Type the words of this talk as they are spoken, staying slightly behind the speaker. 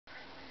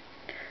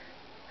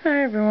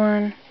Hi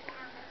everyone.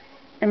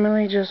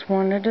 Emily just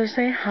wanted to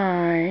say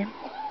hi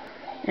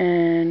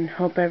and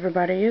hope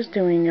everybody is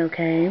doing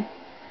okay.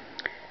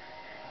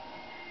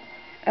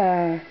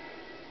 And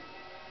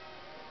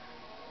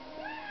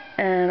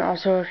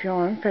also if you're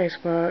on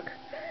Facebook,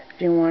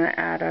 if you want to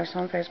add us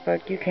on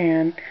Facebook, you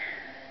can.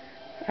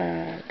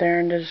 They're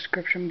in the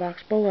description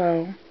box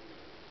below.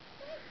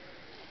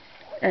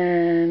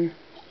 And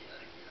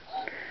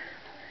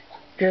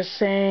just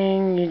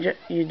saying,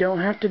 you don't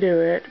have to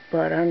do it,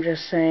 but I'm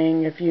just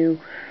saying if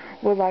you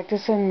would like to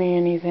send me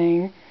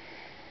anything,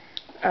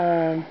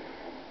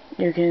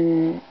 you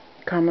can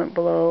comment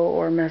below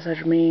or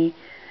message me,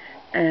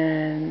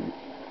 and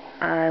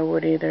I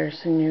would either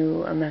send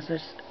you a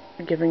message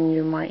giving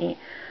you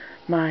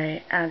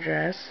my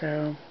address.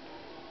 So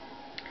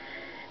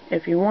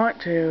if you want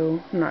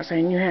to, I'm not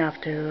saying you have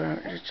to,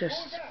 it's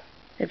just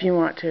if you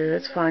want to,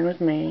 it's fine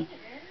with me.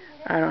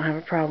 I don't have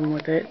a problem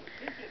with it.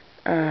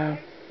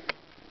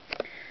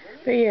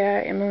 But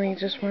yeah, Emily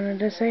just wanted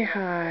to say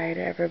hi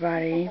to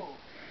everybody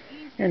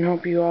and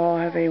hope you all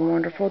have a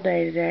wonderful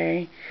day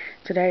today.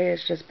 Today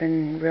has just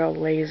been real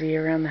lazy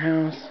around the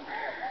house.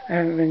 I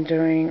haven't been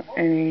doing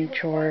any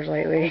chores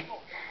lately.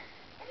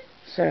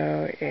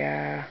 So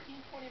yeah,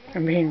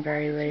 I'm being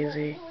very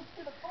lazy.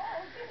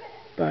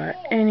 But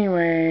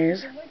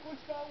anyways,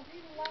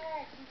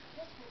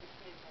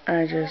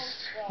 I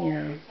just,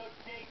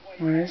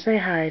 wanted to say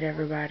hi to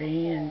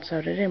everybody, and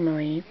so did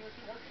Emily.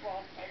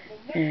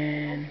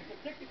 And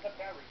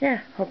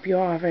yeah, hope you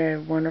all have a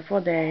wonderful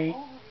day,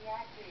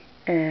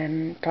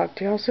 and talk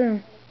to y'all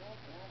soon.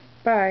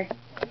 Bye.